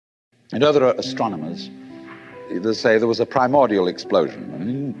And other astronomers, they say there was a primordial explosion,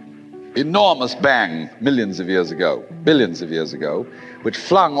 an enormous bang millions of years ago, billions of years ago, which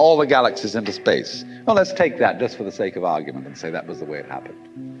flung all the galaxies into space. Well, let's take that just for the sake of argument and say that was the way it happened.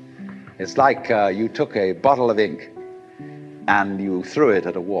 It's like you took a bottle of ink and you threw it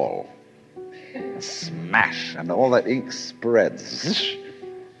at a wall. Smash, and all that ink spreads.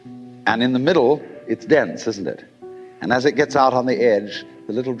 And in the middle, it's dense, isn't it? And as it gets out on the edge,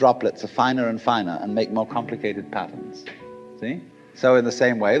 the little droplets are finer and finer and make more complicated patterns. See? So in the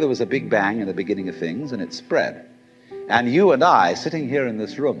same way, there was a big bang in the beginning of things, and it spread. And you and I, sitting here in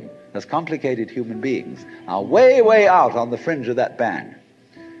this room, as complicated human beings, are way, way out on the fringe of that bang.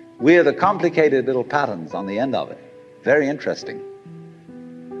 We're the complicated little patterns on the end of it. Very interesting.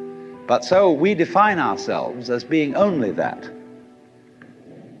 But so we define ourselves as being only that.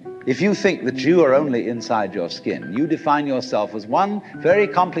 If you think that you are only inside your skin, you define yourself as one very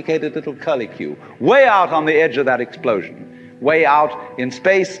complicated little curlicue, way out on the edge of that explosion, way out in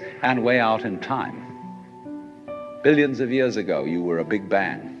space and way out in time. Billions of years ago, you were a big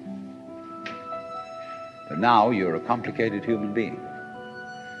bang. But now you're a complicated human being.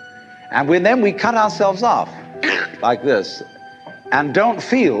 And then we cut ourselves off like this and don't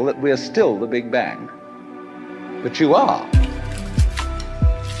feel that we're still the Big Bang. But you are.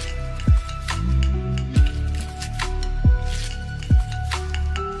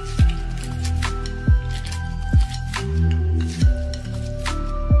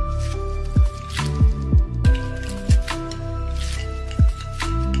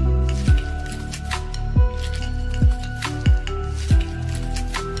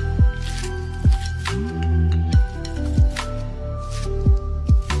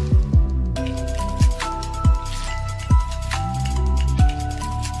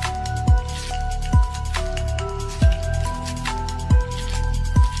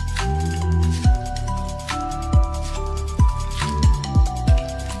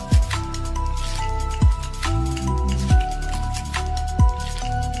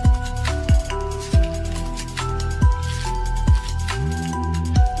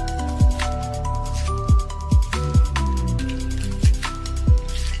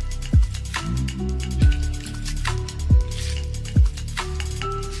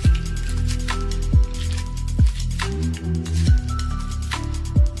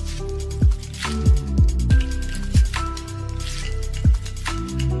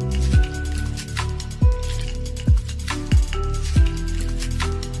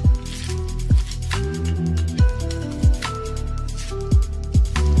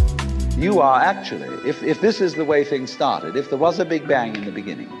 You are actually, if this is the way things started, if there was a Big Bang in the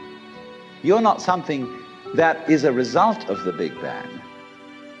beginning, you're not something that is a result of the Big Bang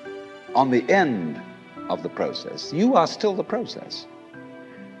on the end of the process. You are still the process.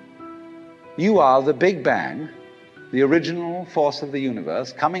 You are the Big Bang, the original force of the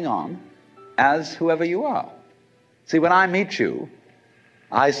universe, coming on as whoever you are. See, when I meet you,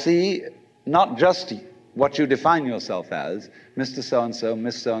 I see not just what you define yourself as, Mr. So-and-so,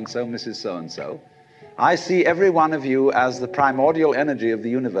 Miss So-and-so, Mrs. So-and-so. I see every one of you as the primordial energy of the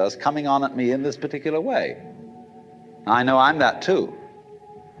universe coming on at me in this particular way. I know I'm that too.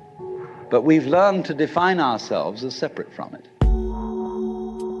 But we've learned to define ourselves as separate from it.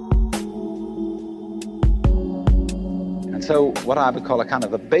 And so what I would call a kind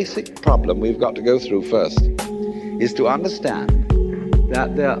of a basic problem we've got to go through first is to understand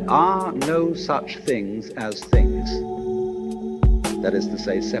that there are no such things as things. That is to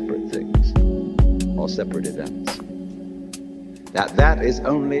say, separate things or separate events. That is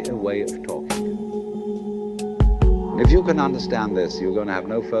only a way of talking. If you can understand this, you're going to have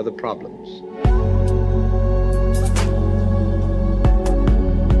no further problems.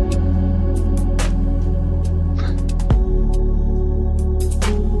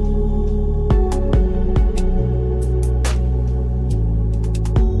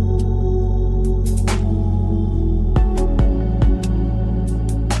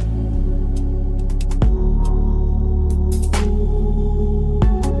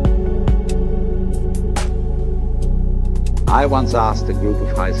 I once asked a group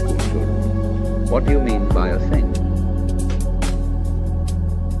of high school children, what do you mean by a thing?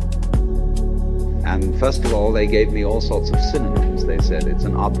 And first of all, they gave me all sorts of synonyms. They said it's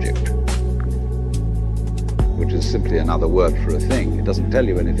an object, which is simply another word for a thing. It doesn't tell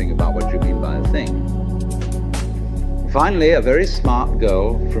you anything about what you mean by a thing. Finally, a very smart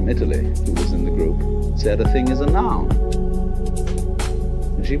girl from Italy who was in the group said a thing is a noun.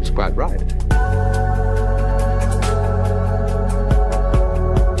 And she was quite right.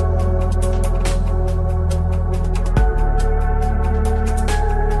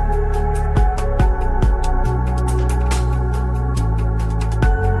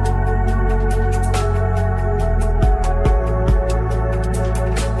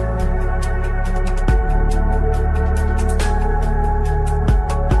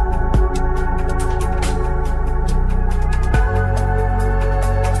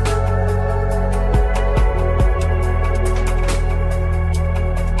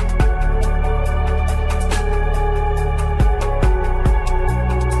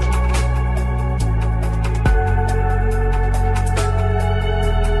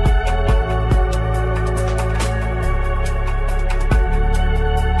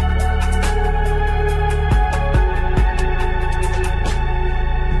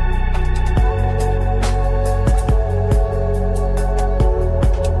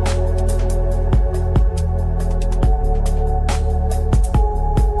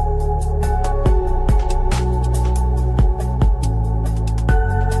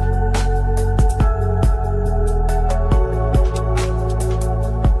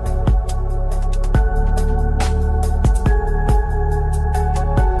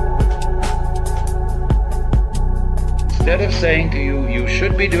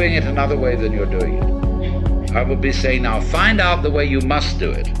 should be doing it another way than you're doing it. I would be saying, now find out the way you must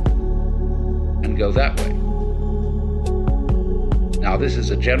do it and go that way. Now this is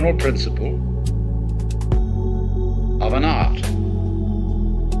a general principle of an art,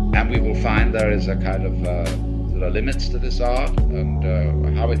 and we will find there is a kind of there are limits to this art and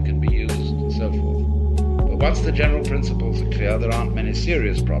how it can be used and so forth. But once the general principles are clear, there aren't many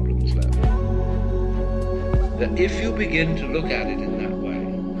serious problems left. That if you begin to look at it in that way,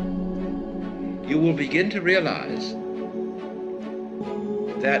 you will begin to realize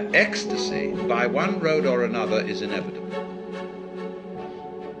that ecstasy, by one road or another, is inevitable.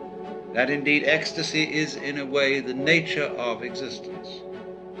 That indeed ecstasy is, in a way, the nature of existence.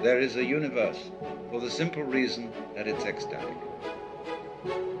 There is a universe for the simple reason that it's ecstatic.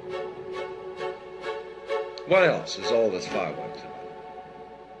 What else is all this fireworks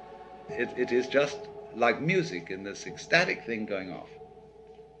about? It is just like music in this ecstatic thing going off.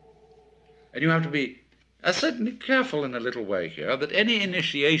 And you have to be certainly careful in a little way here that any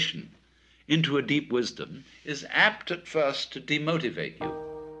initiation into a deep wisdom is apt at first to demotivate you.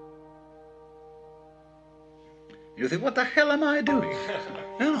 You think, what the hell am I doing?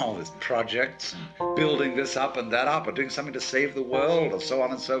 And all these projects, and building this up and that up, or doing something to save the world, or so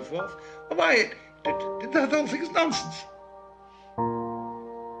on and so forth. Why, the whole thing is nonsense.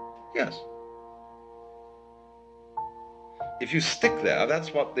 Yes. If you stick there,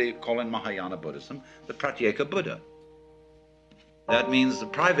 that's what they call in Mahayana Buddhism the Pratyeka Buddha. That means the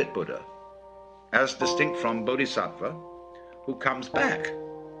private Buddha, as distinct from Bodhisattva, who comes back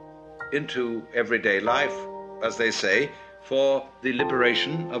into everyday life, as they say, for the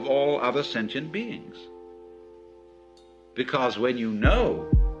liberation of all other sentient beings. Because when you know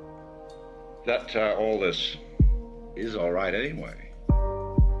that all this is all right anyway,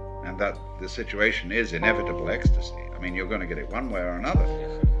 and that the situation is inevitable ecstasy, I mean, you're going to get it one way or another.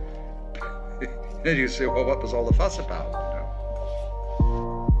 Then you say, well, what was all the fuss about? You know?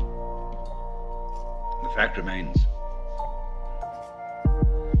 The fact remains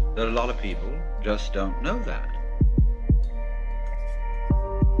that a lot of people just don't know that,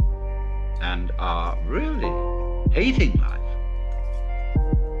 and are really hating life,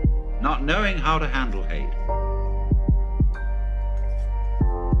 not knowing how to handle hate.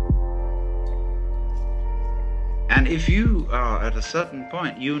 And if you are at a certain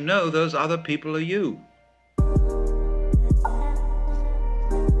point, you know those other people are you.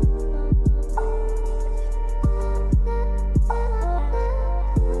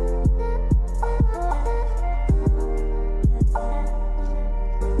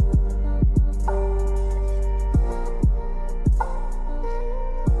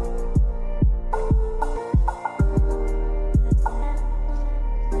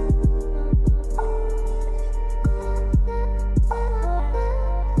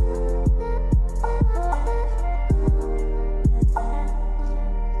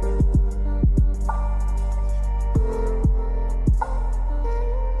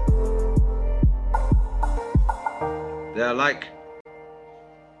 They're like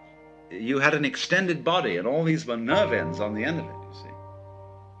you had an extended body and all these were nerve ends on the end of it, you see.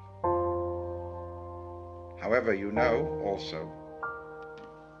 However, you know also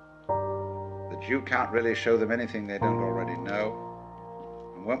that you can't really show them anything they don't already know,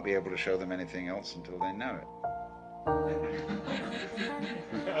 and won't be able to show them anything else until they know it.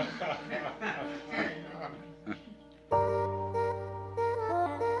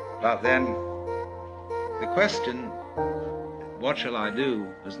 But then the question, what shall I do,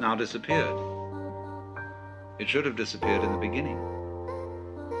 has now disappeared. It should have disappeared in the beginning,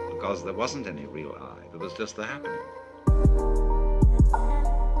 because there wasn't any real I, there was just the happening.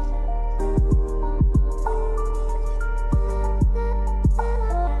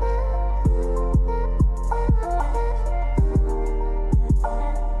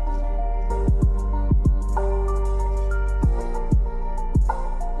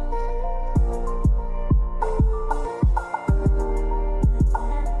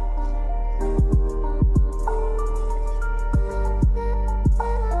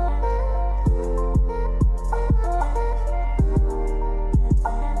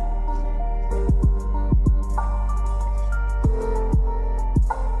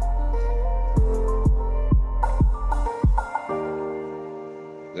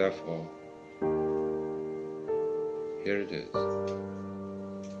 Therefore, here it is.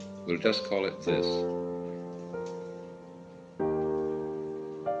 We'll just call it this.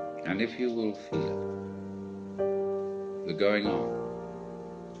 And if you will feel it, the going on,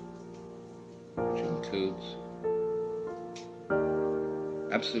 which includes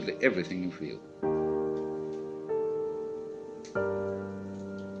absolutely everything you feel,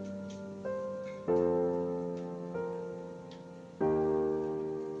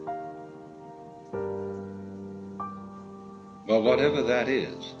 Well, whatever that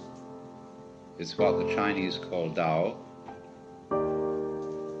is, it's what the Chinese call Tao,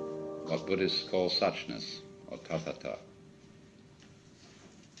 what Buddhists call suchness, or tathata.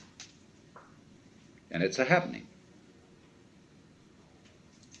 And it's a happening.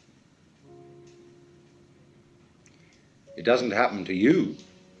 It doesn't happen to you,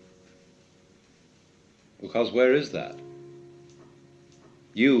 because where is that?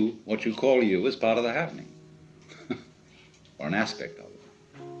 You, what you call you, is part of the happening, or an aspect of it.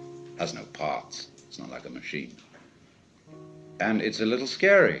 It has no parts. It's not like a machine. And it's a little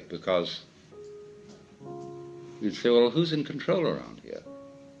scary, because you'd say, well, who's in control around here?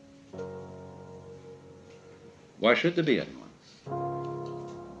 Why should there be anyone?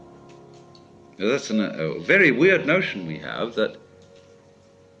 Now, that's a very weird notion we have, that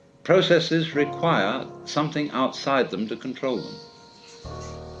processes require something outside them to control them.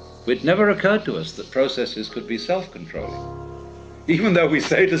 It never occurred to us that processes could be self-controlling, even though we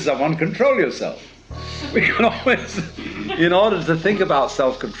say to someone, control yourself. We can always, in order to think about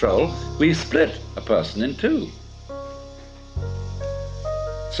self-control, we split a person in two,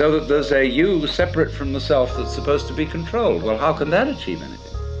 so that there's a you separate from the self that's supposed to be controlled. Well, how can that achieve anything?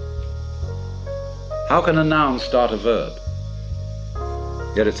 How can a noun start a verb?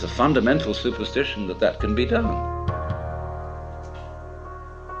 Yet it's a fundamental superstition that that can be done.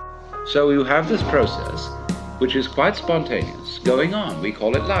 So you have this process, which is quite spontaneous, going on. We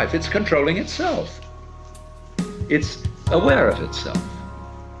call it life. It's controlling itself. It's aware of itself.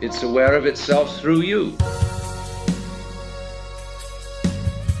 It's aware of itself through you.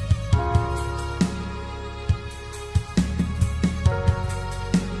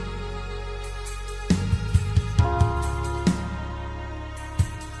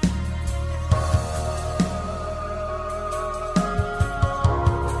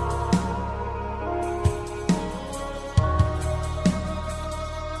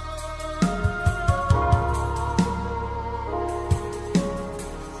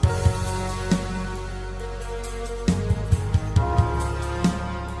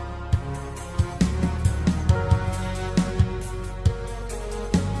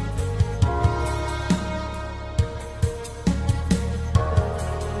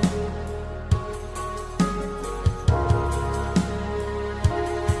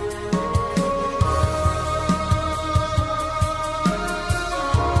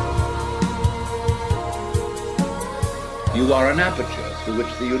 You are an aperture through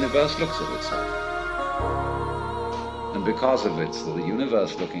which the universe looks at itself. And because of it's the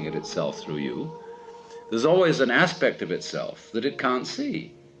universe looking at itself through you, there's always an aspect of itself that it can't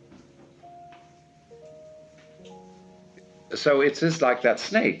see. So it is like that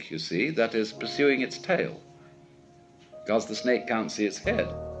snake, you see, that is pursuing its tail, because the snake can't see its head,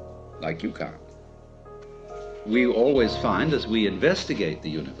 like you can't. We always find, as we investigate the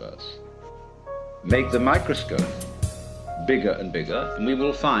universe, make the microscope bigger and bigger, and we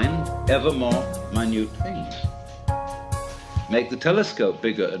will find ever more minute things. Make the telescope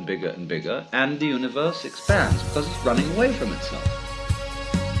bigger and bigger and bigger, and the universe expands, because it's running away from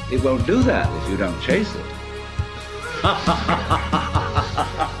itself. It won't do that if you don't chase it.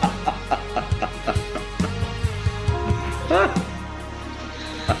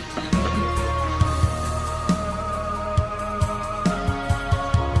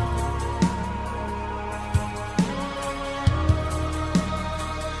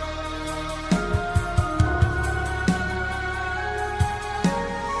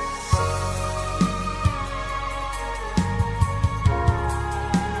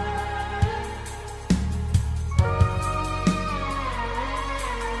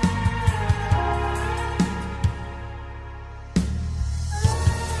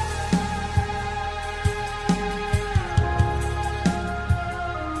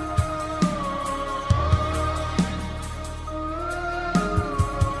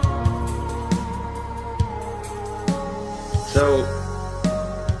 So,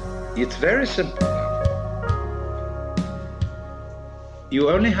 it's very simple. You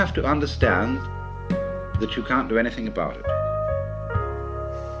only have to understand that you can't do anything about it.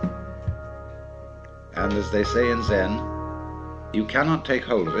 And as they say in Zen, you cannot take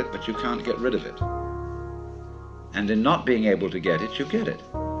hold of it, but you can't get rid of it. And in not being able to get it, you get it.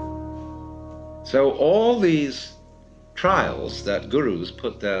 So all these trials that gurus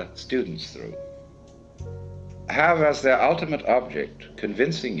put their students through have as their ultimate object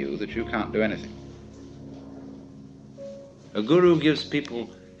convincing you that you can't do anything. A guru gives people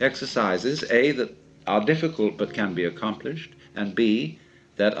exercises, A, that are difficult but can be accomplished, and B,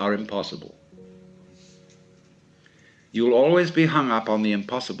 that are impossible. You'll always be hung up on the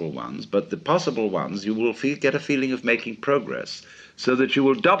impossible ones, but the possible ones you will get a feeling of making progress, so that you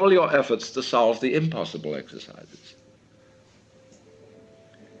will double your efforts to solve the impossible exercises.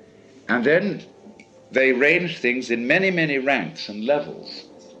 And then they range things in many, many ranks and levels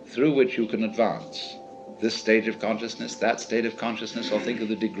through which you can advance. This stage of consciousness, that state of consciousness, or think of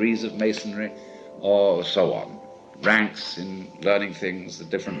the degrees of masonry, or so on. Ranks in learning things, the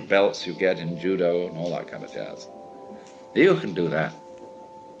different belts you get in judo and all that kind of jazz. You can do that.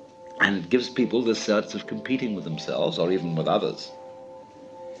 And it gives people this sense of competing with themselves or even with others,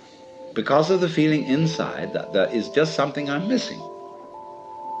 because of the feeling inside that there is just something I'm missing.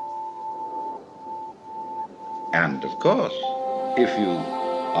 And of course, if you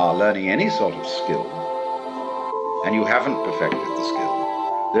are learning any sort of skill and you haven't perfected the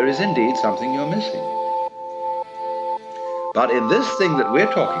skill, there is indeed something you're missing. But in this thing that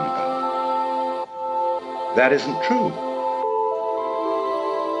we're talking about, that isn't true.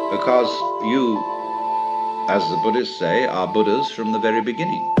 Because you, as the Buddhists say, are Buddhas from the very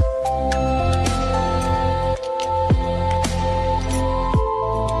beginning.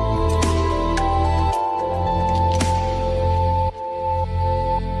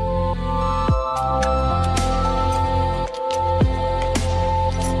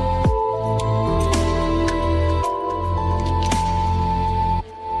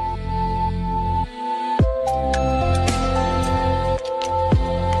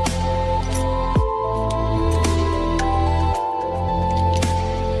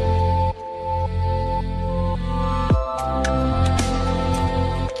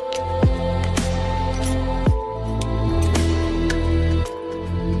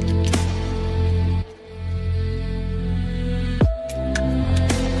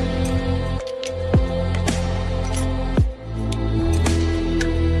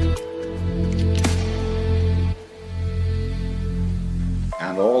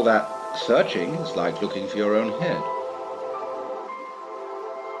 And all that searching is like looking for your own head,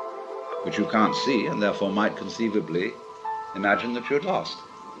 which you can't see and therefore might conceivably imagine that you're lost.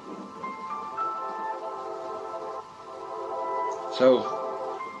 So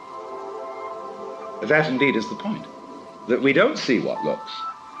that indeed is the point, that we don't see what looks,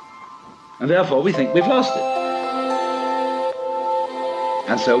 and therefore we think we've lost it.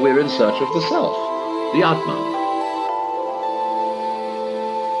 And so we're in search of the self, the Atman.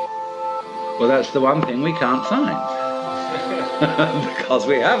 Well, that's the one thing we can't find, because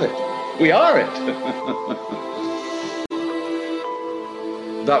we have it. We are it.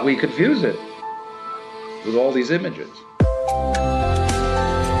 But we confuse it with all these images.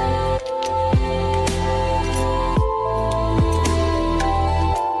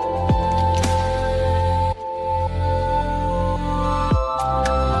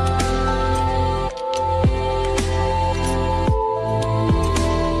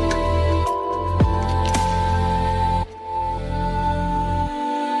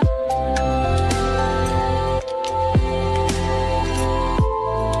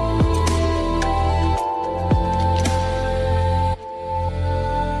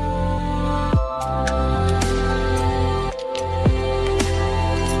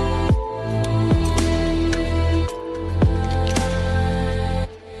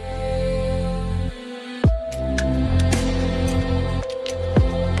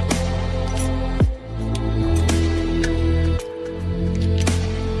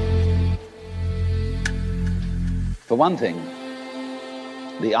 For one thing,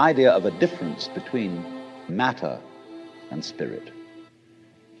 the idea of a difference between matter and spirit.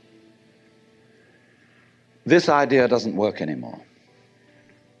 This idea doesn't work anymore.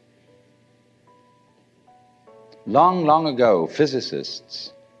 Long, long ago,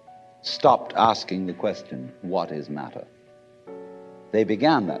 physicists stopped asking the question, what is matter? They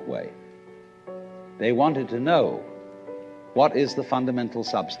began that way. They wanted to know, what is the fundamental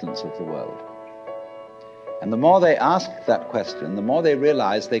substance of the world? And the more they asked that question, the more they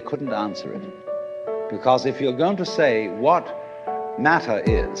realized they couldn't answer it. Because if you're going to say what matter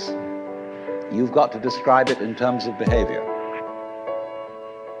is, you've got to describe it in terms of behavior.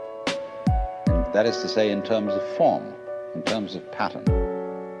 And that is to say, in terms of form, in terms of pattern.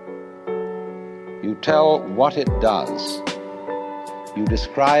 You tell what it does. You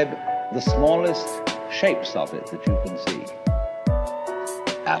describe the smallest shapes of it that you can see.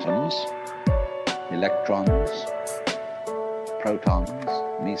 Atoms, electrons, protons,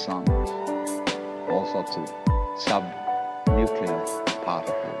 mesons, all sorts of sub-nuclear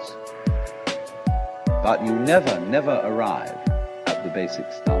particles. But you never arrive at the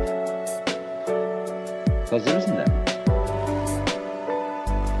basic stuff, because there isn't any.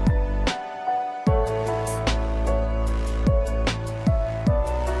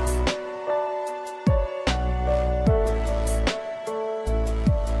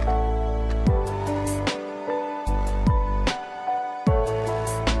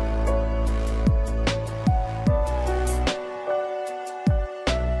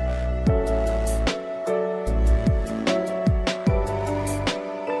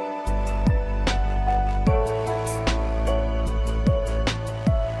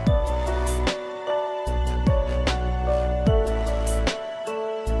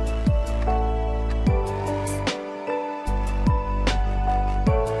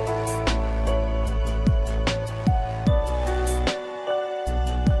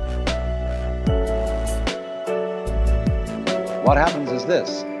 what happens is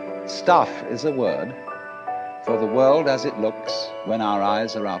this. Stuff is a word for the world as it looks when our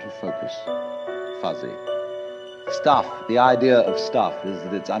eyes are out of focus. Fuzzy. Stuff, the idea of stuff is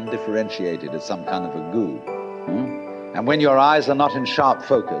that it's undifferentiated, it's some kind of a goo. And when your eyes are not in sharp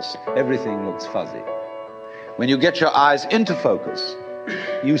focus, everything looks fuzzy. When you get your eyes into focus,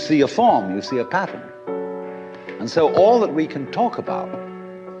 you see a form, you see a pattern. And so all that we can talk about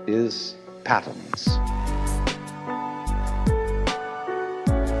is patterns.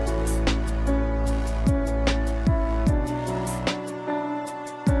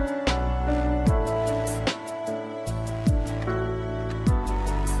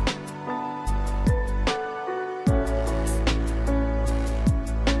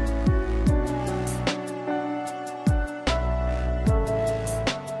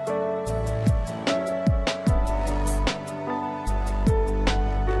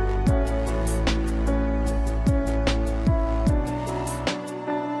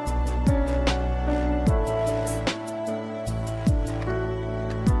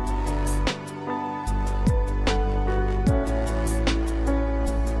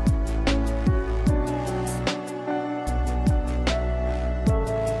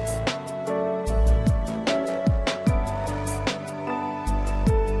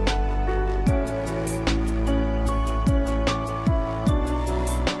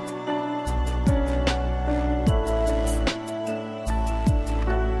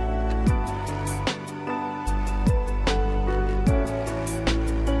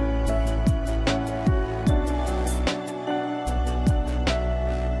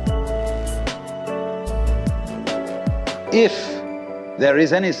 If there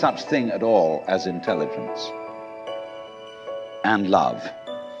is any such thing at all as intelligence and love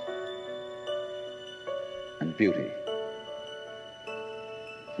and beauty,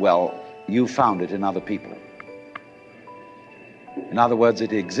 well, you found it in other people. In other words,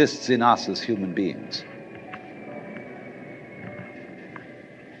 it exists in us as human beings.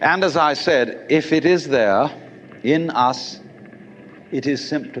 And as I said, if it is there in us, it is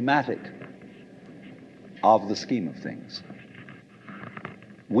symptomatic of the scheme of things.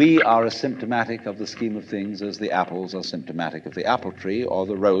 We are as symptomatic of the scheme of things as the apples are symptomatic of the apple tree or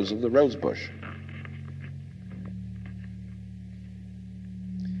the rose of the rose bush.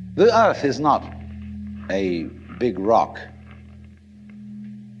 The earth is not a big rock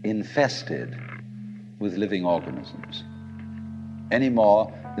infested with living organisms, any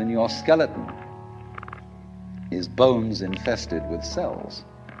more than your skeleton is bones infested with cells.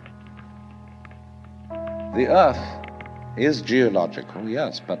 The earth is geological,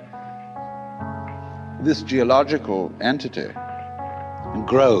 yes, but this geological entity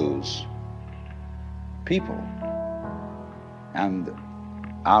grows people. And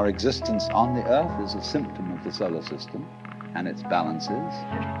our existence on the earth is a symptom of the solar system and its balances,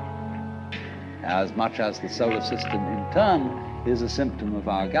 as much as the solar system in turn is a symptom of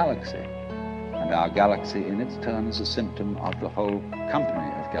our galaxy. And our galaxy in its turn is a symptom of the whole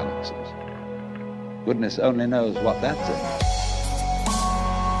company of galaxies. Goodness only knows what that's in.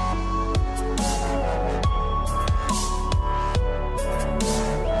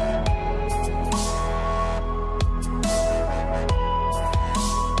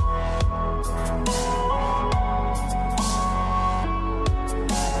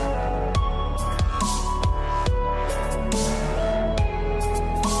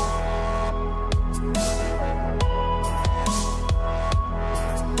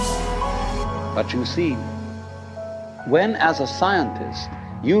 But you see, when as a scientist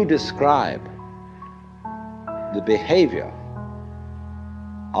you describe the behavior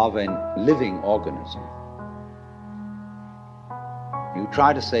of a living organism, you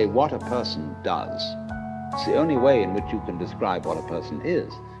try to say what a person does. It's the only way in which you can describe what a person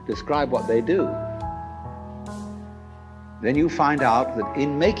is. Describe what they do. Then you find out that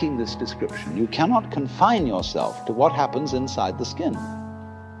in making this description, you cannot confine yourself to what happens inside the skin.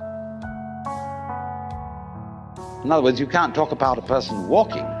 In other words, you can't talk about a person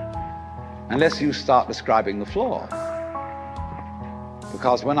walking unless you start describing the floor.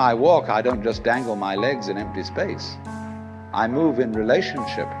 Because when I walk, I don't just dangle my legs in empty space. I move in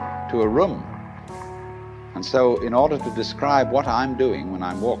relationship to a room. And so in order to describe what I'm doing when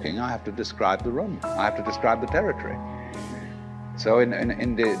I'm walking, I have to describe the room. I have to describe the territory. So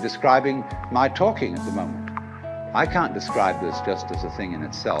in describing my talking at the moment, I can't describe this just as a thing in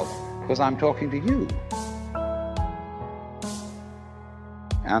itself, because I'm talking to you.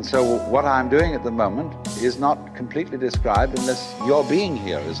 And so what I'm doing at the moment is not completely described unless your being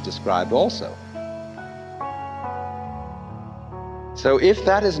here is described also. So if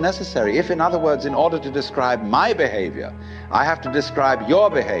that is necessary, if, in other words, in order to describe my behavior, I have to describe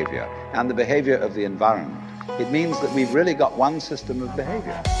your behavior and the behavior of the environment, it means that we've really got one system of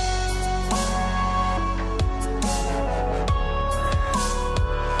behavior.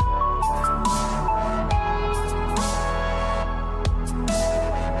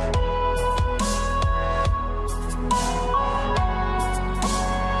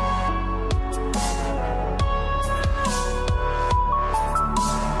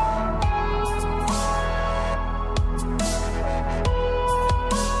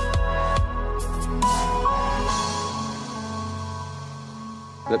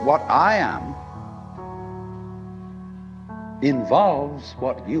 That what I am involves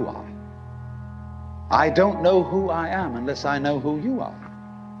what you are. I don't know who I am unless I know who you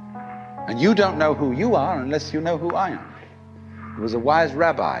are. And you don't know who you are unless you know who I am. There was a wise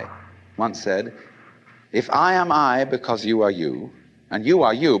rabbi once said, if I am I because you are you, and you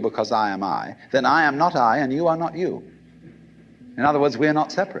are you because I am I, then I am not I and you are not you. In other words, we are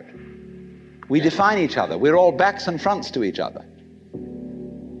not separate. We define each other. We're all backs and fronts to each other.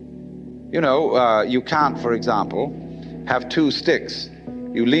 You know, you can't, for example, have two sticks.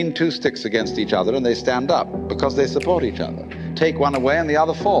 You lean two sticks against each other and they stand up because they support each other. Take one away and the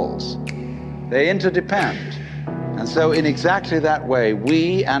other falls. They interdepend. And so in exactly that way,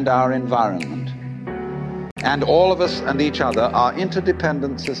 we and our environment, and all of us and each other, are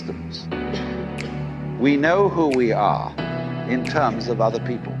interdependent systems. We know who we are in terms of other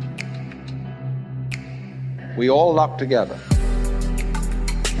people. We all lock together.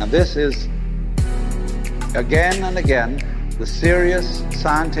 And this is, again and again, the serious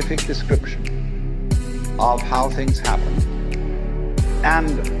scientific description of how things happen.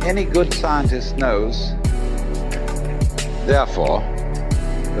 And any good scientist knows, therefore,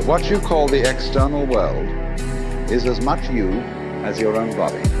 that what you call the external world is as much you as your own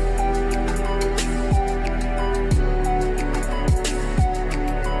body.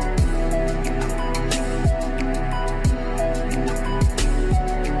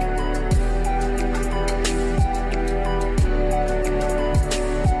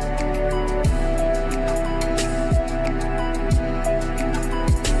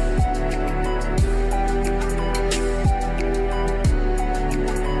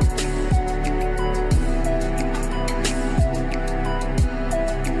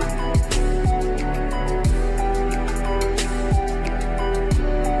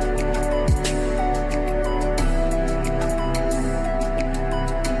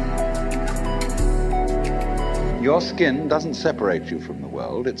 Your skin doesn't separate you from the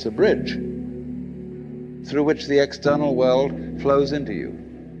world, it's a bridge through which the external world flows into you,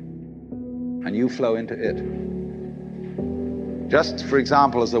 and you flow into it. Just, for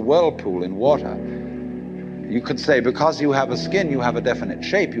example, as a whirlpool in water, you could say, because you have a skin, you have a definite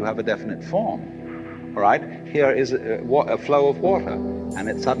shape, you have a definite form. All right? Here is a flow of water, and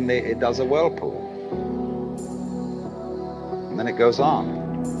it does a whirlpool. And then it goes on.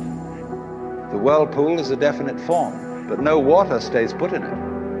 The whirlpool is a definite form, but no water stays put in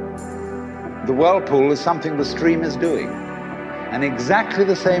it. The whirlpool is something the stream is doing. And exactly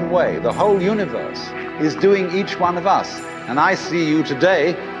the same way, the whole universe is doing each one of us. And I see you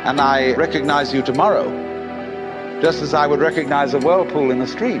today, and I recognize you tomorrow, just as I would recognize a whirlpool in a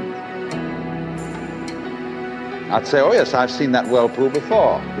stream. I'd say, oh yes, I've seen that whirlpool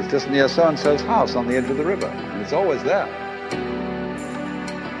before. It's just near so-and-so's house on the edge of the river, and it's always there.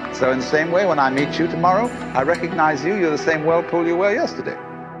 So in the same way, when I meet you tomorrow, I recognize you, you're the same whirlpool you were yesterday.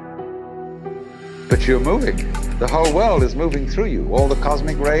 But you're moving. The whole world is moving through you. All the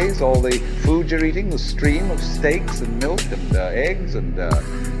cosmic rays, all the food you're eating, the stream of steaks and milk and eggs and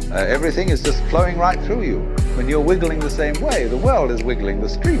everything is just flowing right through you. When you're wiggling the same way, the world is wiggling, the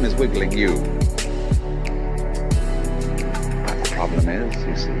stream is wiggling you. But the problem is,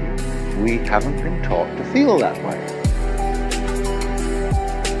 you see, we haven't been taught to feel that way.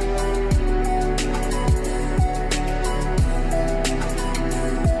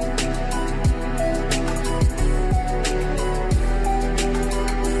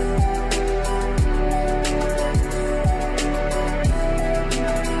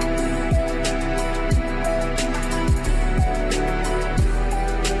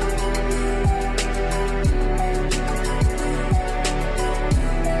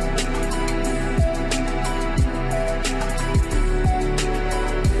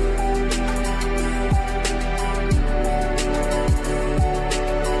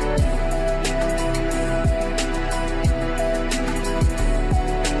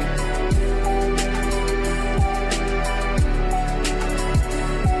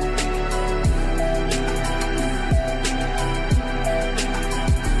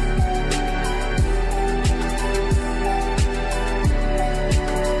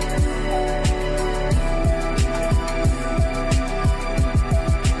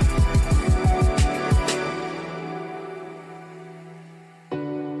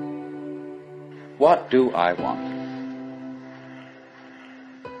 What do I want?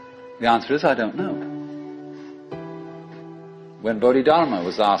 The answer is, I don't know. When Bodhidharma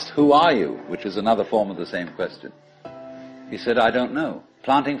was asked, who are you? Which is another form of the same question. He said, I don't know.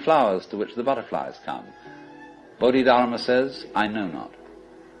 Planting flowers to which the butterflies come. Bodhidharma says, I know not.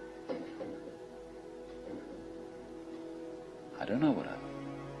 I don't know what I want.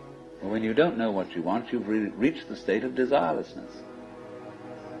 Well, when you don't know what you want, you've reached the state of desirelessness.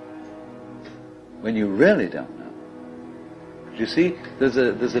 When you really don't know. You see, there's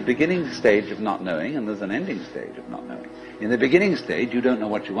a beginning stage of not knowing, and there's an ending stage of not knowing. In the beginning stage, you don't know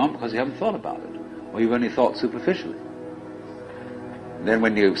what you want because you haven't thought about it, or you've only thought superficially. Then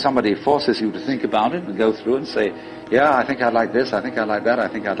when somebody forces you to think about it and go through and say, yeah, I think I'd like this, I think I'd like that, I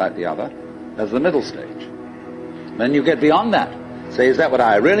think I'd like the other, that's the middle stage. Then you get beyond that. Say, is that what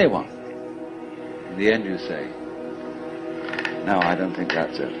I really want? In the end you say, no, I don't think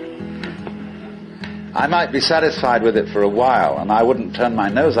that's it. I might be satisfied with it for a while, and I wouldn't turn my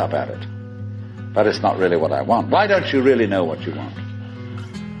nose up at it, but it's not really what I want. Why don't you really know what you want?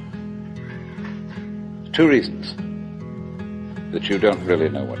 2 reasons that you don't really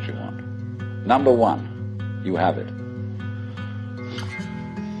know what you want. Number 1, you have it.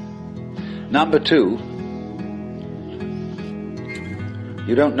 Number 2,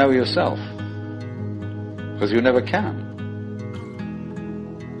 you don't know yourself, because you never can.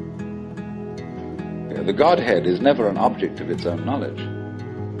 The Godhead is never an object of its own knowledge.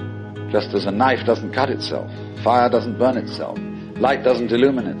 Just as a knife doesn't cut itself, fire doesn't burn itself, light doesn't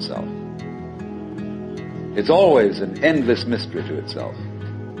illumine itself. It's always an endless mystery to itself.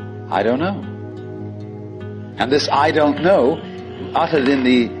 I don't know. And this I don't know, uttered in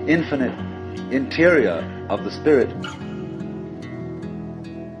the infinite interior of the Spirit,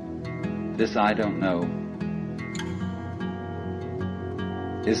 this I don't know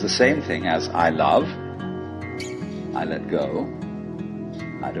is the same thing as I love, I let go,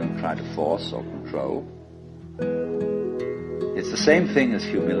 I don't try to force or control. It's the same thing as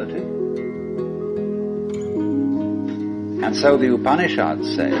humility. And so the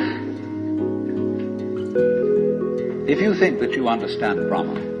Upanishads say, if you think that you understand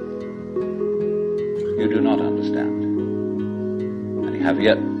Brahman, you do not understand. And you have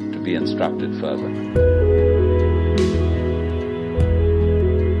yet to be instructed further.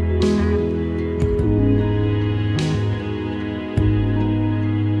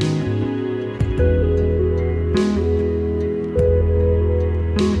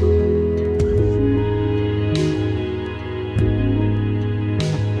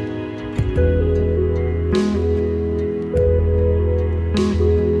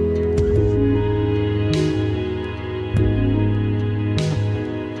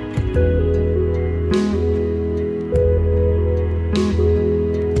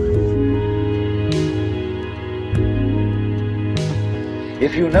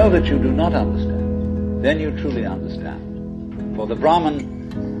 If you know that you do not understand, then you truly understand. For the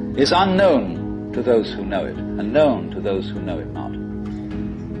Brahman is unknown to those who know it, and known to those who know it not.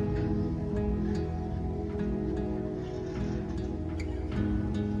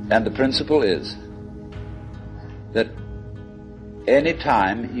 And the principle is that any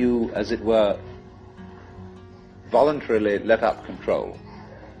time you, as it were, voluntarily let up control,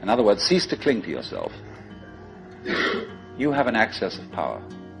 in other words, cease to cling to yourself, you have an access of power.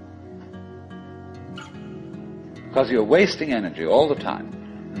 Because you're wasting energy all the time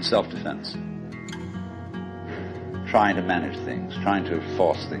in self-defense, trying to manage things, trying to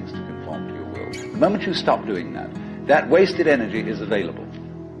force things to conform to your will. The moment you stop doing that, that wasted energy is available.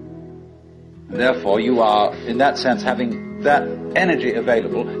 And therefore you are, in that sense, having that energy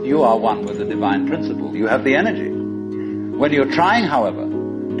available, you are one with the divine principle. You have the energy. When you're trying, however,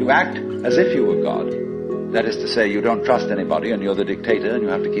 to act as if you were God, that is to say, you don't trust anybody and you're the dictator and you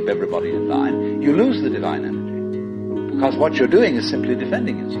have to keep everybody in line, you lose the divine energy. Because what you're doing is simply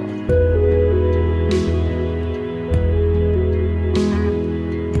defending yourself.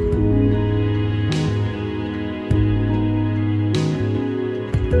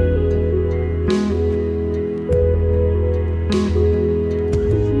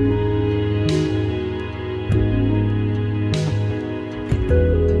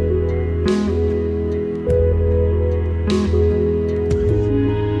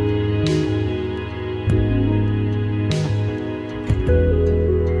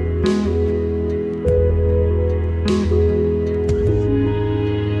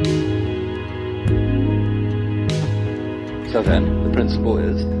 So then, the principle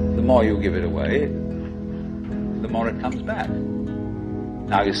is, the more you give it away, the more it comes back.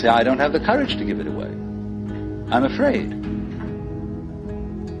 Now you say, I don't have the courage to give it away. I'm afraid.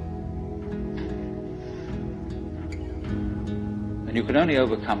 And you can only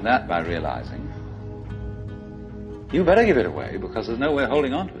overcome that by realizing you better give it away, because there's no way of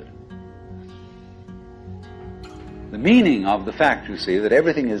holding on to it. The meaning of the fact, you see, that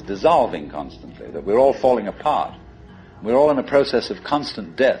everything is dissolving constantly, that we're all falling apart, we're all in a process of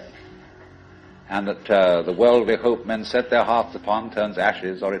constant death, and that the world we hope men set their hearts upon turns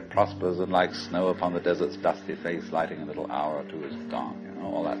ashes, or it prospers, and like snow upon the desert's dusty face, lighting a little hour or two is gone. You know,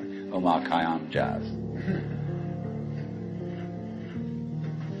 all that Omar Khayyam jazz.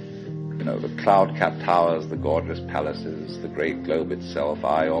 You know, the cloud-capped towers, the gorgeous palaces, the great globe itself,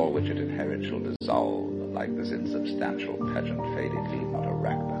 I, all which it inherits, shall dissolve, like this insubstantial pageant faded, leave not a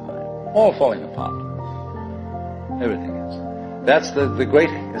rack behind. All falling apart. Everything is. That's the great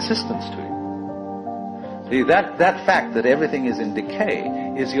assistance to you. See, that fact that everything is in decay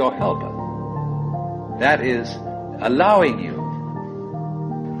is your helper. That is allowing you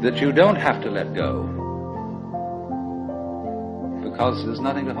that you don't have to let go, because there's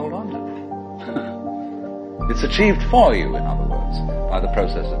nothing to hold on to. It's achieved for you, in other words, by the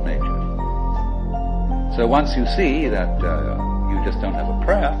process of nature. So once you see that you just don't have a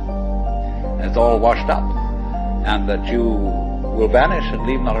prayer, and it's all washed up, and that you will vanish and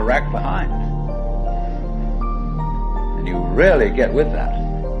leave not a rack behind, and you really get with that,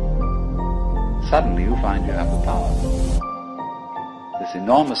 suddenly you find you have the power. This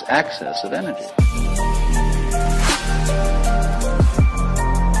enormous access of energy.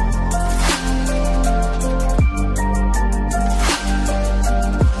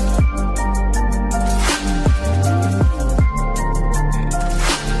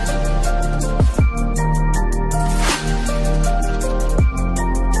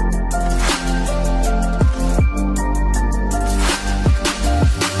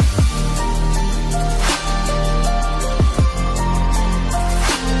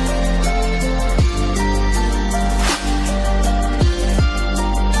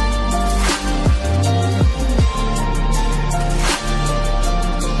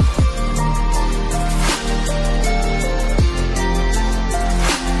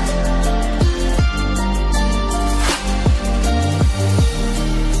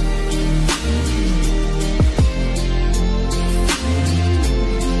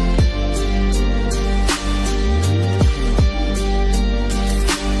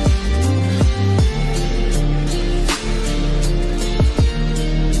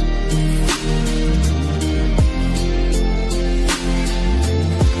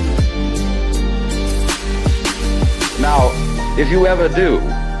 If you ever do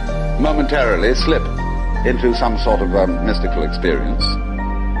momentarily slip into some sort of mystical experience,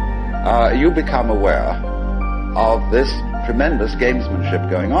 you become aware of this tremendous gamesmanship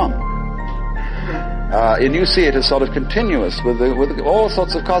going on. And you see it as sort of continuous with all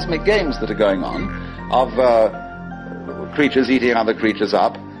sorts of cosmic games that are going on, of creatures eating other creatures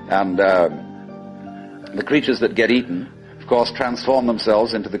up, and the creatures that get eaten, of course, transform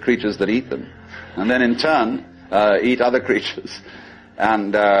themselves into the creatures that eat them, and then in turn eat other creatures.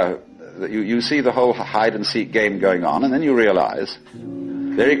 And you see the whole hide-and-seek game going on, and then you realize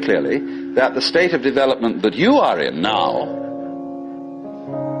very clearly that the state of development that you are in now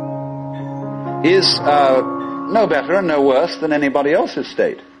is no better and no worse than anybody else's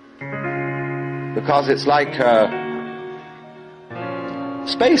state. Because it's like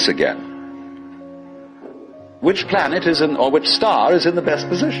space again. Which planet is in, or which star is in the best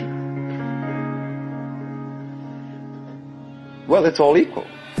position? Well, it's all equal.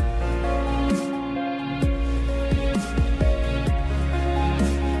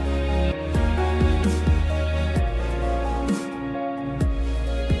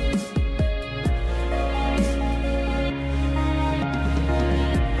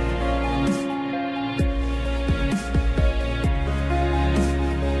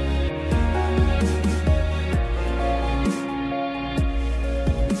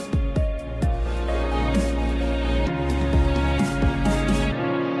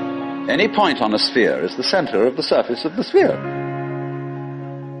 Any point on a sphere is the center of the surface of the sphere.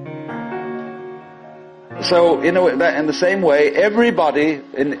 So, in the same way, everybody,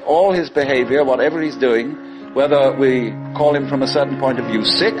 in all his behavior, whatever he's doing, whether we call him from a certain point of view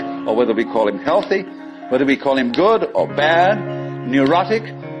sick, or whether we call him healthy, whether we call him good or bad, neurotic,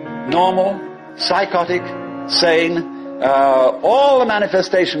 normal, psychotic, sane, all the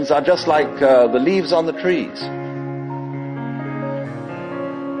manifestations are just like the leaves on the trees.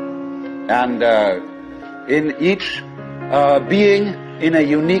 And in each being in a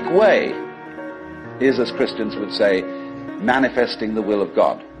unique way is, as Christians would say, manifesting the will of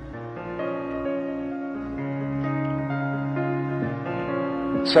God.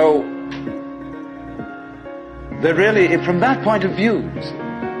 So There really, from that point of view,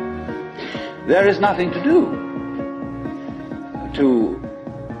 there is nothing to do to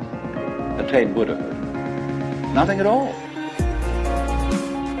attain Buddhahood. Nothing at all.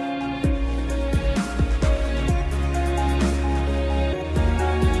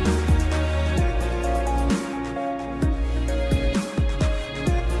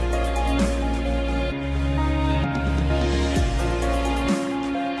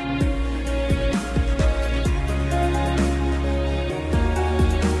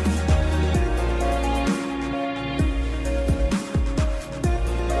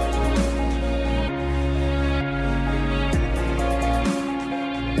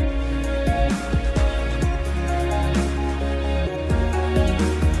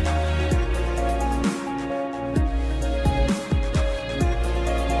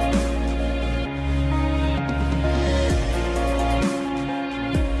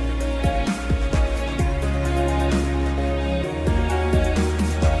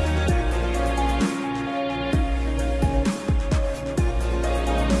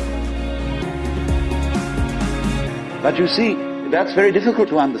 But you see, that's very difficult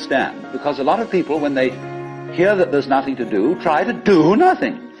to understand, because a lot of people, when they hear that there's nothing to do, try to do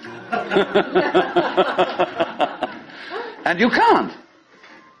nothing. And you can't.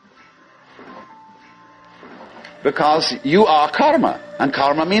 Because you are karma, and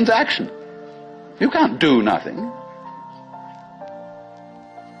karma means action. You can't do nothing.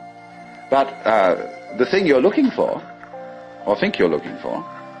 But the thing you're looking for, or think you're looking for,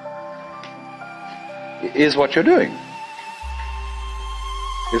 is what you're doing.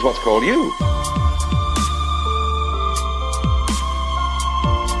 Is what's called you.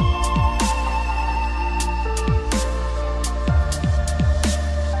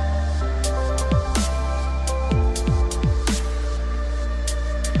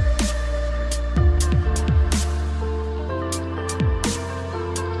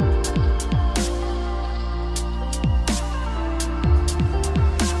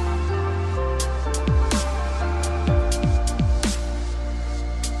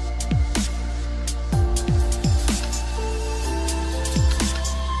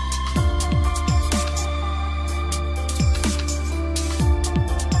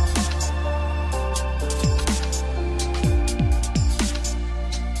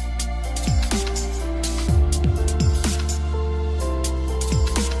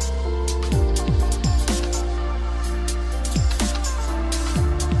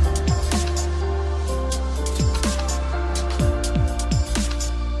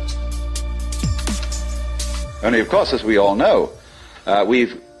 Only, of course, as we all know,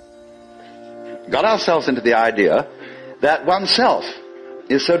 we've got ourselves into the idea that oneself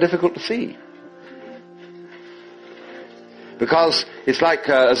is so difficult to see. Because it's like,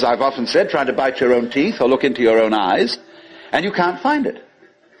 as I've often said, trying to bite your own teeth or look into your own eyes, and you can't find it.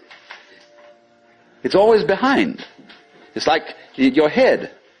 It's always behind. It's like your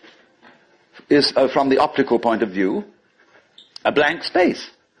head is, from the optical point of view, a blank space.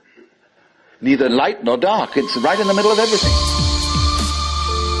 Neither light nor dark. It's right in the middle of everything.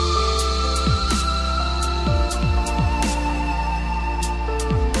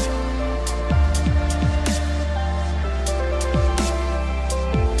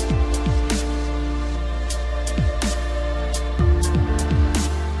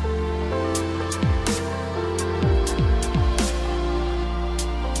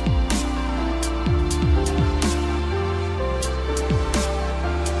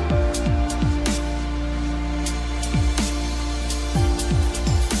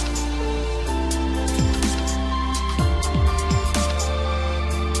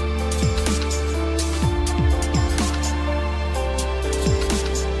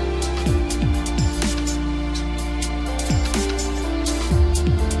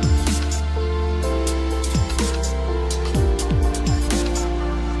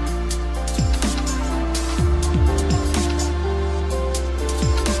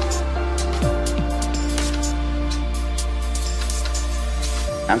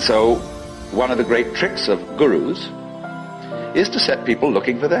 And so, one of the great tricks of gurus is to set people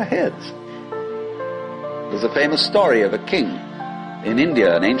looking for their heads. There's a famous story of a king in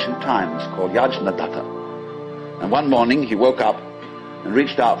India in ancient times called Yajnadatta. And one morning he woke up and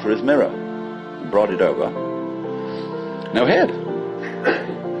reached out for his mirror and brought it over. No head.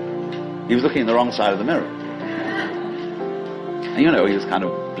 He was looking in the wrong side of the mirror. And you know, he was kind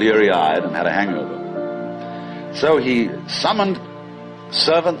of bleary-eyed and had a hangover. So he summoned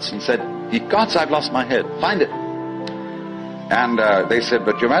servants and said, "Ye gods, I've lost my head. Find it." And they said,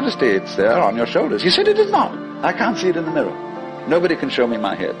 "But Your Majesty, it's there on your shoulders." He said, "It is not. I can't see it in the mirror. Nobody can show me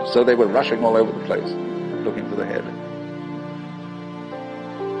my head." So they were rushing all over the place. looking for the head.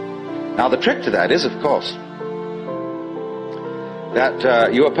 Now the trick to that is, of course,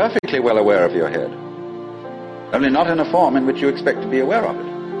 that you are perfectly well aware of your head, only not in a form in which you expect to be aware of it.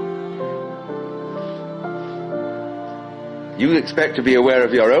 You expect to be aware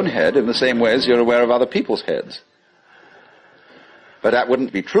of your own head in the same way as you're aware of other people's heads. But that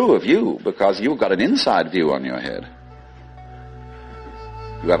wouldn't be true of you, because you've got an inside view on your head.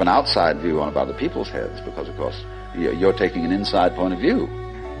 You have an outside view on other people's heads, because, of course, you're taking an inside point of view.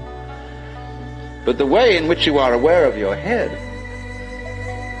 But the way in which you are aware of your head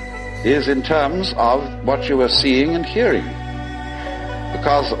is in terms of what you are seeing and hearing.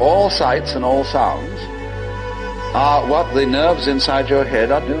 Because all sights and all sounds are what the nerves inside your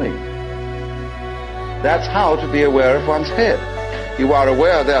head are doing. That's how to be aware of one's head. You are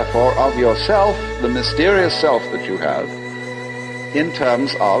aware, therefore, of yourself, the mysterious self that you have, in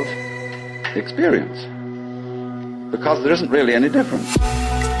terms of experience. Because there isn't really any difference.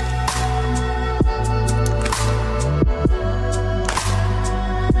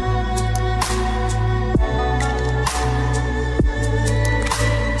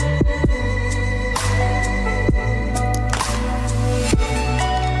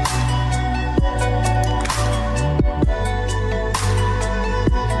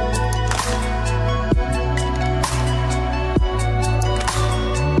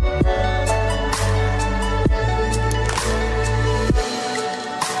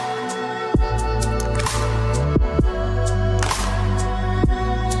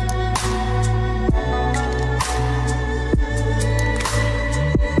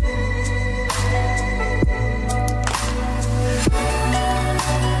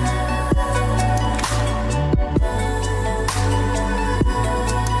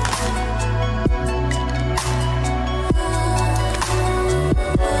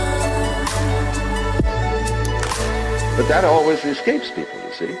 But that always escapes people,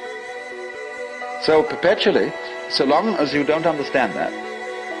 you see. So perpetually, so long as you don't understand that,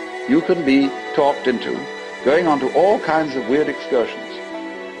 you can be talked into going on to all kinds of weird excursions.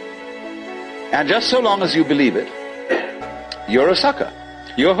 And just so long as you believe it, you're a sucker.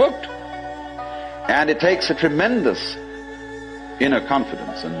 You're hooked. And it takes a tremendous inner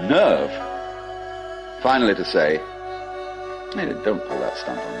confidence and nerve finally to say, hey, don't pull that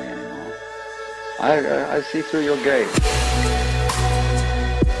stunt on me anymore. I see through your game.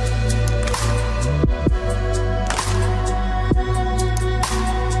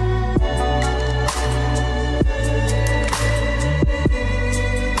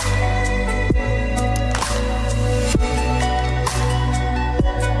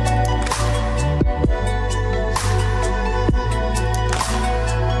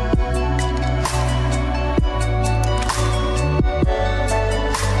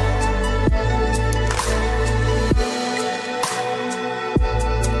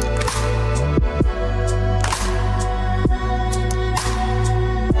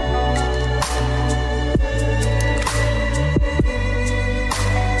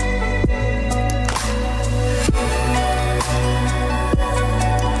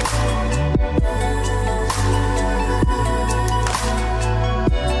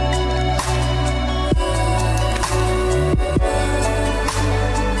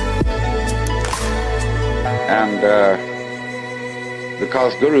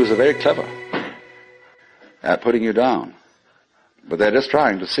 Because gurus are very clever at putting you down. But they're just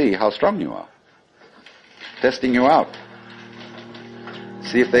trying to see how strong you are. Testing you out.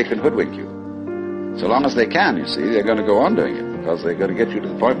 See if they can hoodwink you. So long as they can, you see, they're going to go on doing it. Because they're going to get you to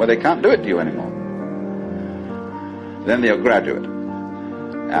the point where they can't do it to you anymore. Then they're a graduate.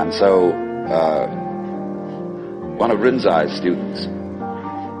 And so, one of Rinzai's students,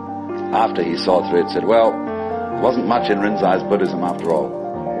 after he saw through it, said, well, there wasn't much in Rinzai's Buddhism after all.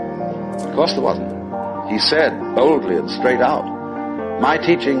 Of course there wasn't. He said boldly and straight out, my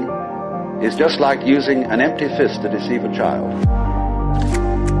teaching is just like using an empty fist to deceive a child.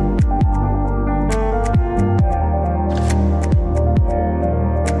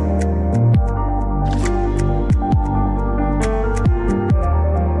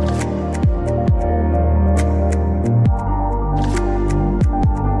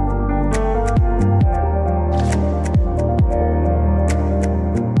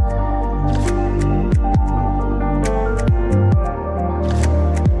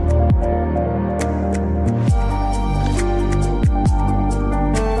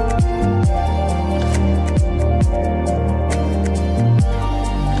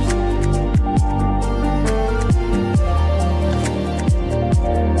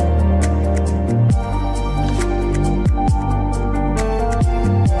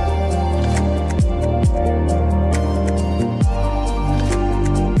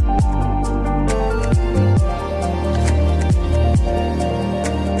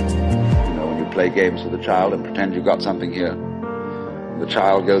 games with the child and pretend you've got something here. The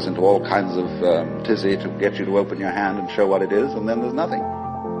child goes into all kinds of tizzy to get you to open your hand and show what it is, and then there's nothing.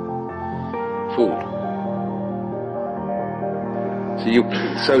 Fooled.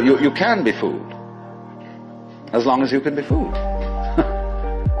 So you can be fooled, as long as you can be fooled.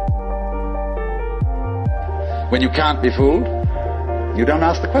 When you can't be fooled, you don't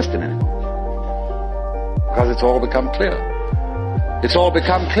ask the question anymore, because it's all become clear. It's all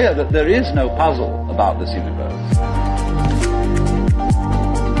become clear that there is no puzzle about this universe.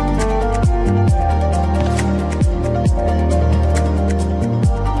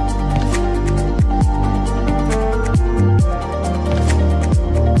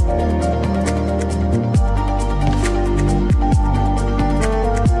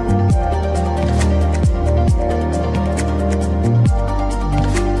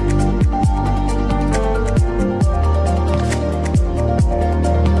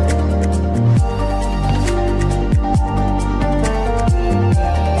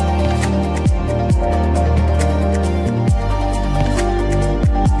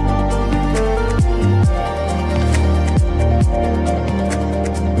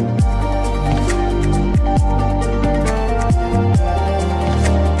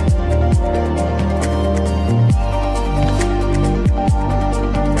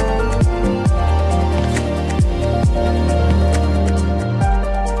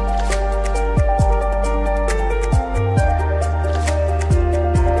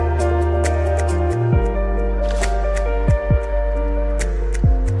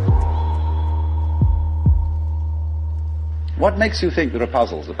 What makes you think there are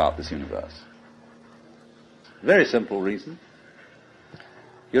puzzles about this universe? Very simple reason.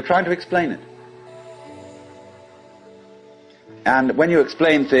 You're trying to explain it. And when you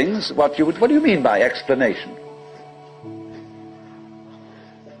explain things, what do you mean by explanation?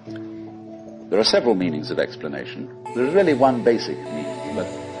 There are several meanings of explanation. There's really one basic meaning. But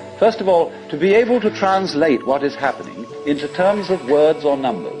first of all, to be able to translate what is happening into terms of words or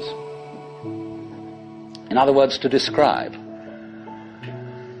numbers. In other words, to describe.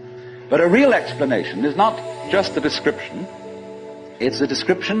 But a real explanation is not just a description. It's a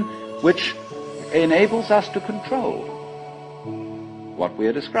description which enables us to control what we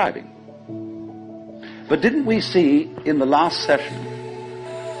are describing. But didn't we see in the last session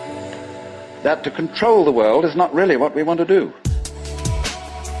that to control the world is not really what we want to do?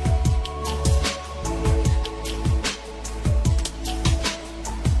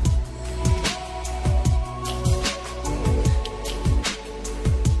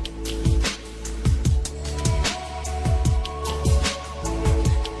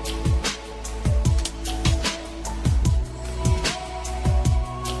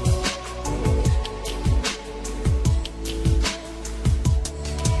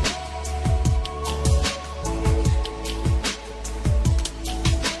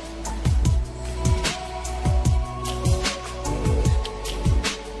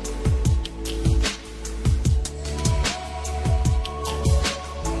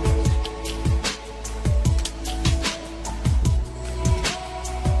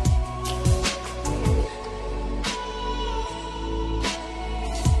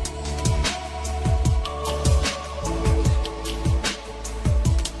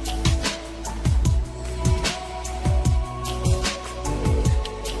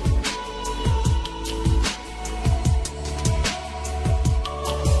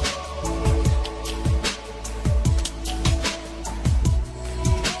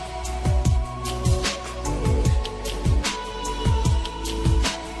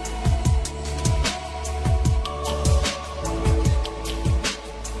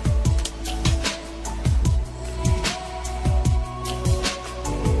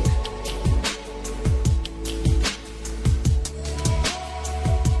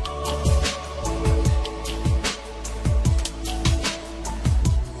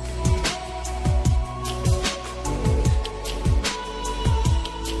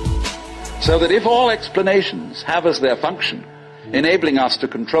 So that if all explanations have as their function enabling us to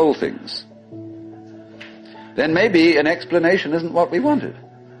control things, then maybe an explanation isn't what we wanted.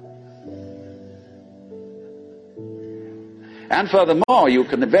 And furthermore, you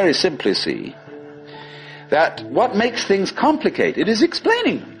can very simply see that what makes things complicated is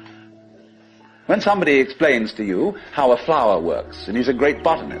explaining them. When somebody explains to you how a flower works, and he's a great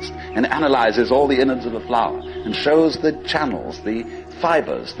botanist, and analyzes all the innards of a flower, and shows the channels, the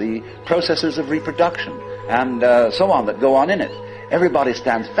fibers, the processes of reproduction, and so on that go on in it, everybody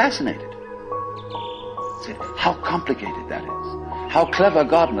stands fascinated. See how complicated that is. How clever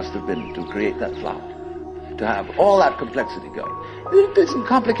God must have been to create that flower, to have all that complexity going. It isn't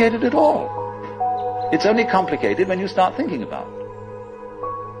complicated at all. It's only complicated when you start thinking about it.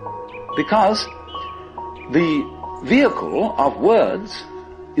 Because the vehicle of words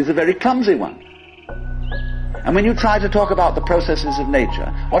is a very clumsy one. And when you try to talk about the processes of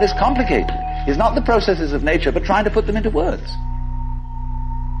nature, what is complicated is not the processes of nature, but trying to put them into words.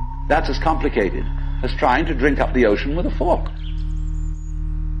 That's as complicated as trying to drink up the ocean with a fork.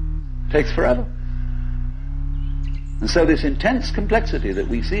 It takes forever. And so this intense complexity that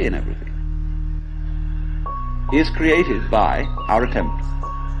we see in everything is created by our attempt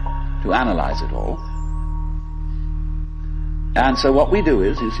to analyze it all. And so what we do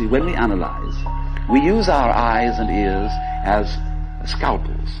is, you see, when we analyze, we use our eyes and ears as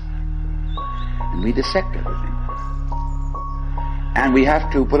scalpels, and we dissect everything. And we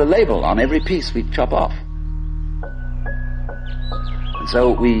have to put a label on every piece we chop off. And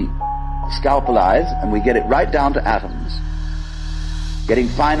so we scalpelize, and we get it right down to atoms, getting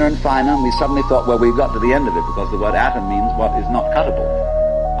finer and finer, and we suddenly thought, well, we've got to the end of it, because the word atom means what is not cuttable,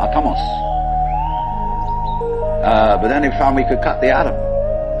 atomos. But then we found we could cut the atom,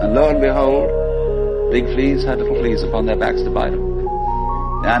 and lo and behold, big fleas had little fleas upon their backs to bite them.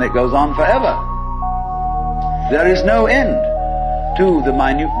 And it goes on forever. There is no end to the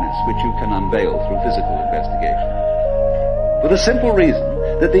minuteness which you can unveil through physical investigation. For the simple reason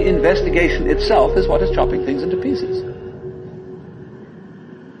that the investigation itself is what is chopping things into pieces.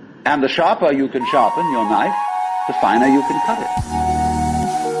 And the sharper you can sharpen your knife, the finer you can cut it.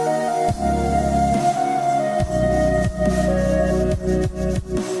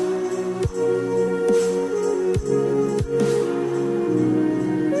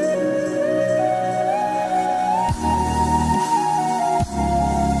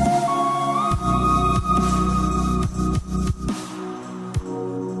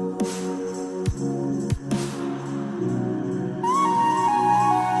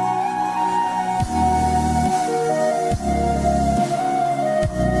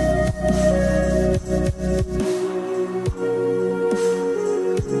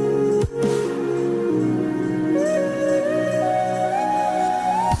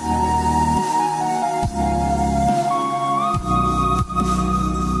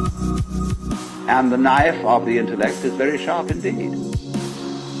 And the knife of the intellect is very sharp indeed.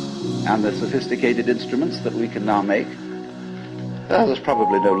 And the sophisticated instruments that we can now make, well, there's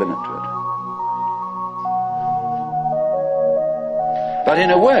probably no limit to it. But in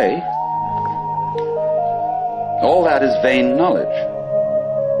a way, all that is vain knowledge.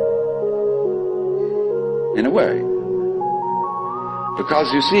 In a way.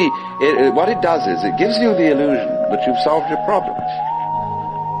 Because you see, what it does is it gives you the illusion that you've solved your problems.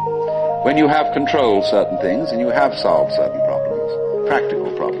 When you have controlled certain things and you have solved certain problems,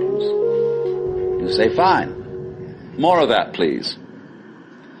 practical problems, you say, fine, more of that, please.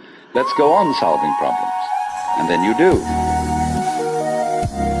 Let's go on solving problems. And then you do.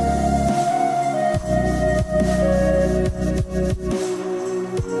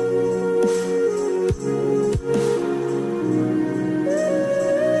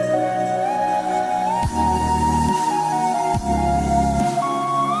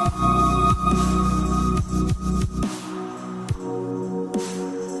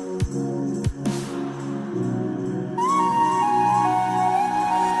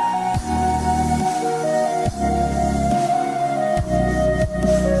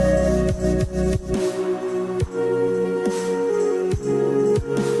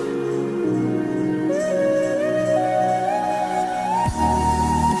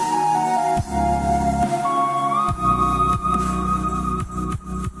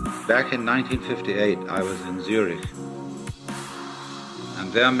 Back in 1958, I was in Zurich,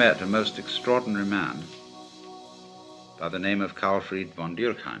 and there met a most extraordinary man by the name of Karlfried von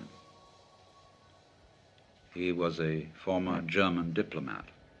Dürkheim. He was a former German diplomat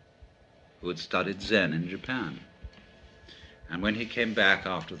who had studied Zen in Japan. And when he came back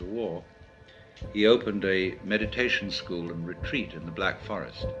after the war, he opened a meditation school and retreat in the Black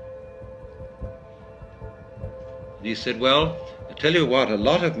Forest. And he said, well, I tell you what, a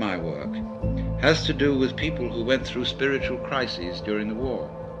lot of my work has to do with people who went through spiritual crises during the war.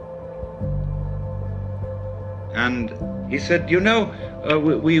 And he said, you know,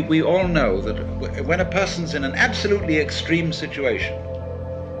 we all know that when a person's in an absolutely extreme situation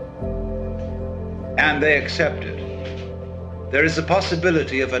and they accept it, there is a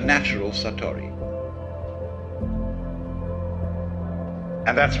possibility of a natural satori.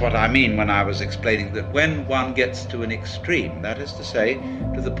 And that's what I mean when I was explaining that when one gets to an extreme, that is to say,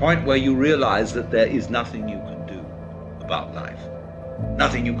 to the point where you realize that there is nothing you can do about life,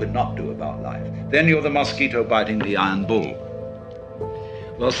 nothing you can not do about life, then you're the mosquito biting the iron bull.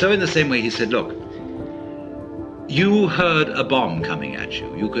 Well, so in the same way he said, look, you heard a bomb coming at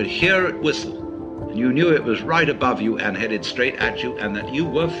you. You could hear it whistle, and you knew it was right above you and headed straight at you, and that you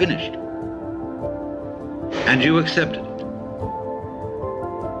were finished. And you accepted it.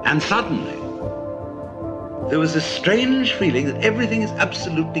 And suddenly, there was this strange feeling that everything is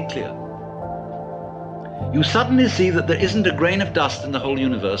absolutely clear. You suddenly see that there isn't a grain of dust in the whole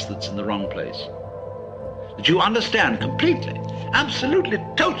universe that's in the wrong place. That you understand completely, absolutely,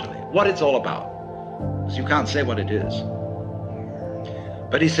 totally what it's all about. Because you can't say what it is.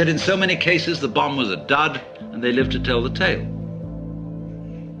 But he said in so many cases the bomb was a dud and they lived to tell the tale.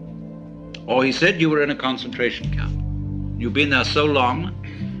 Or he said you were in a concentration camp. You've been there so long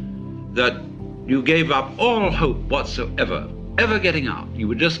that you gave up all hope whatsoever, ever getting out. You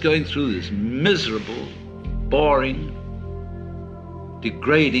were just going through this miserable, boring,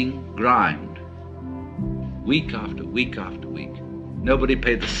 degrading grind, week after week after week. Nobody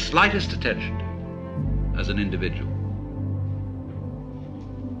paid the slightest attention to you as an individual.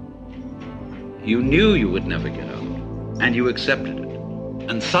 You knew you would never get out, and you accepted it.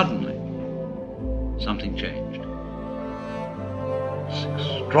 And suddenly, something changed. This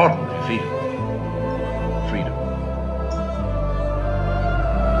extraordinary feeling of freedom.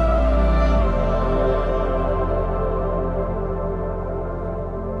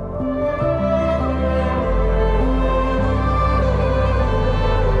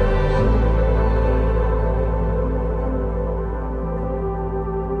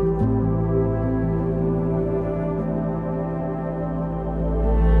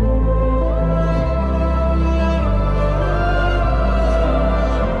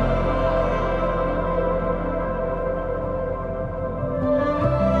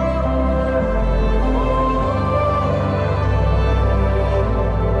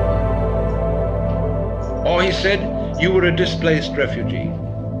 He said you were a displaced refugee.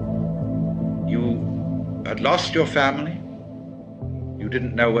 You had lost your family. You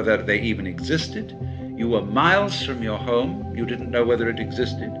didn't know whether they even existed. You were miles from your home. You didn't know whether it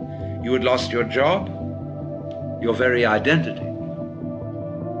existed. You had lost your job, your very identity.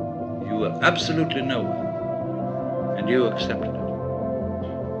 You were absolutely nowhere, and you accepted it.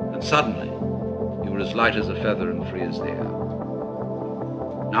 And suddenly, you were as light as a feather and free as the air.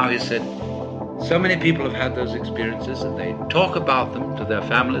 Now he said, so many people have had those experiences, and they talk about them to their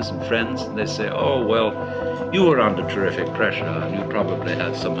families and friends, and they say, oh, well, you were under terrific pressure, and you probably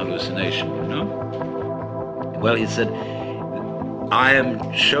had some hallucination, you know? Well, he said, I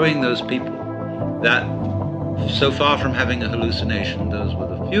am showing those people that so far from having a hallucination, those were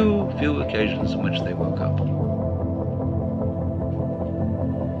the few occasions in which they woke up.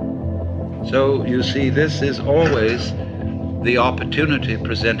 So, you see, this is always the opportunity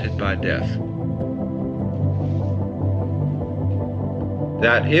presented by death.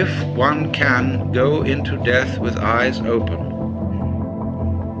 That if one can go into death with eyes open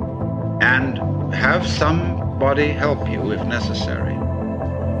and have somebody help you, if necessary,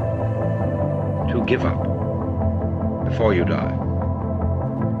 to give up before you die,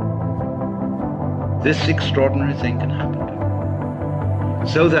 this extraordinary thing can happen to you.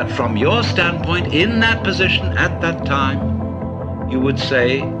 So that from your standpoint, in that position at that time, you would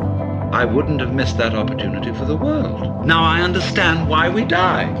say, I wouldn't have missed that opportunity for the world. Now I understand why we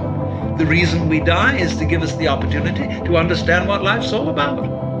die. The reason we die is to give us the opportunity to understand what life's all about.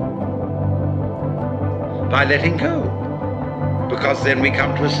 By letting go. Because then we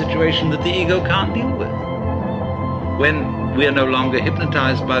come to a situation that the ego can't deal with. When we are no longer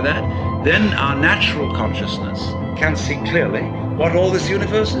hypnotized by that, then our natural consciousness can see clearly what all this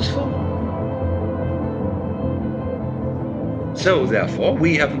universe is for. So, therefore,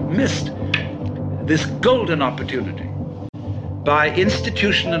 we have missed this golden opportunity by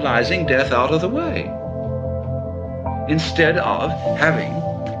institutionalizing death out of the way, instead of having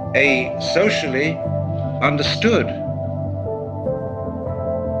a socially understood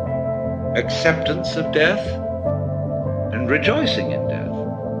acceptance of death and rejoicing in death.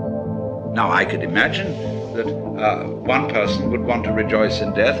 Now, I could imagine that one person would want to rejoice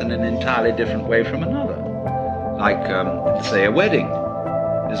in death in an entirely different way from another. Like, say, a wedding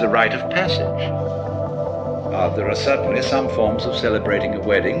is a rite of passage. There are certainly some forms of celebrating a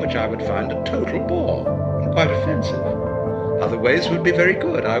wedding which I would find a total bore and quite offensive. Other ways would be very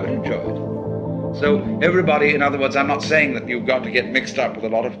good. I would enjoy it. So everybody, in other words, I'm not saying that you've got to get mixed up with a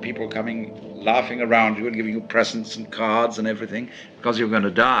lot of people coming, laughing around you and giving you presents and cards and everything because you're going to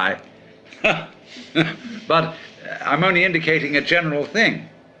die. But I'm only indicating a general thing,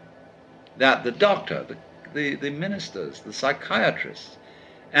 that the doctor, the ministers, the psychiatrists,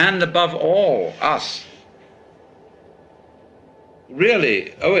 and above all, us,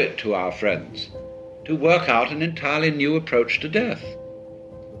 really owe it to our friends to work out an entirely new approach to death.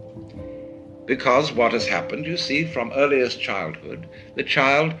 Because what has happened, you see, from earliest childhood, the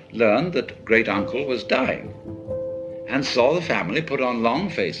child learned that great uncle was dying and saw the family put on long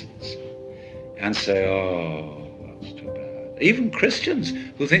faces and say, oh, that's too bad. Even Christians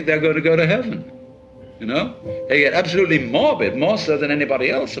who think they're going to go to heaven, you know, they get absolutely morbid, more so than anybody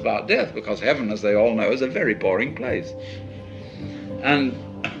else, about death, because heaven, as they all know, is a very boring place. And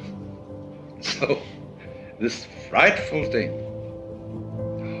so this frightful thing,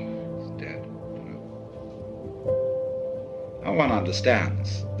 one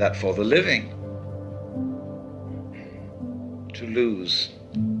understands that for the living, to lose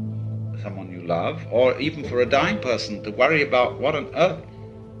someone you love, or even for a dying person to worry about what on earth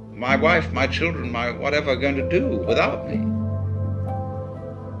my wife, my children, my whatever are going to do without me.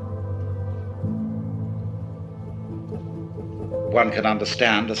 One can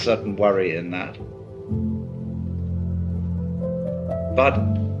understand a certain worry in that. But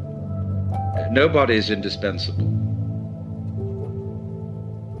nobody is indispensable.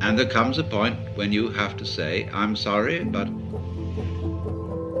 And there comes a point when you have to say, I'm sorry, but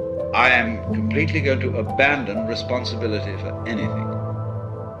I am completely going to abandon responsibility for anything.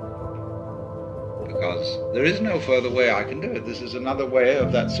 Because there is no further way I can do it. This is another way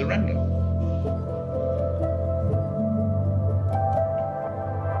of that surrender.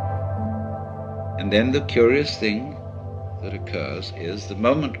 And then the curious thing that occurs is the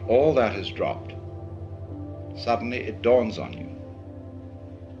moment all that is dropped, suddenly it dawns on you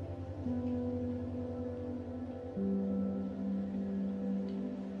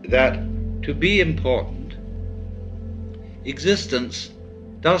that to be important, existence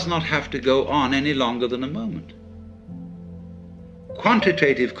does not have to go on any longer than a moment.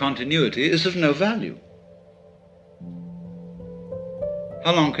 Quantitative continuity is of no value.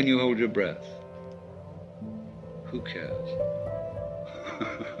 How long can you hold your breath? Who cares?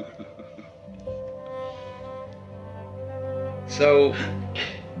 So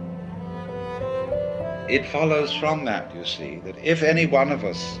it follows from that, you see, that if any one of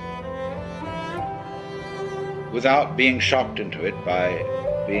us, without being shocked into it by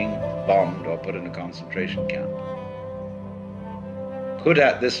being bombed or put in a concentration camp, could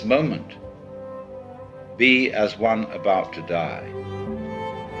at this moment be as one about to die,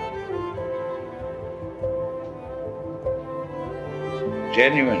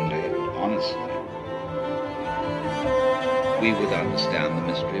 genuinely and honestly, we would understand the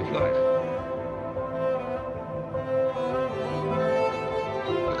mystery of life.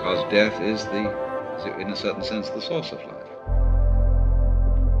 Because death is in a certain sense, the source of life.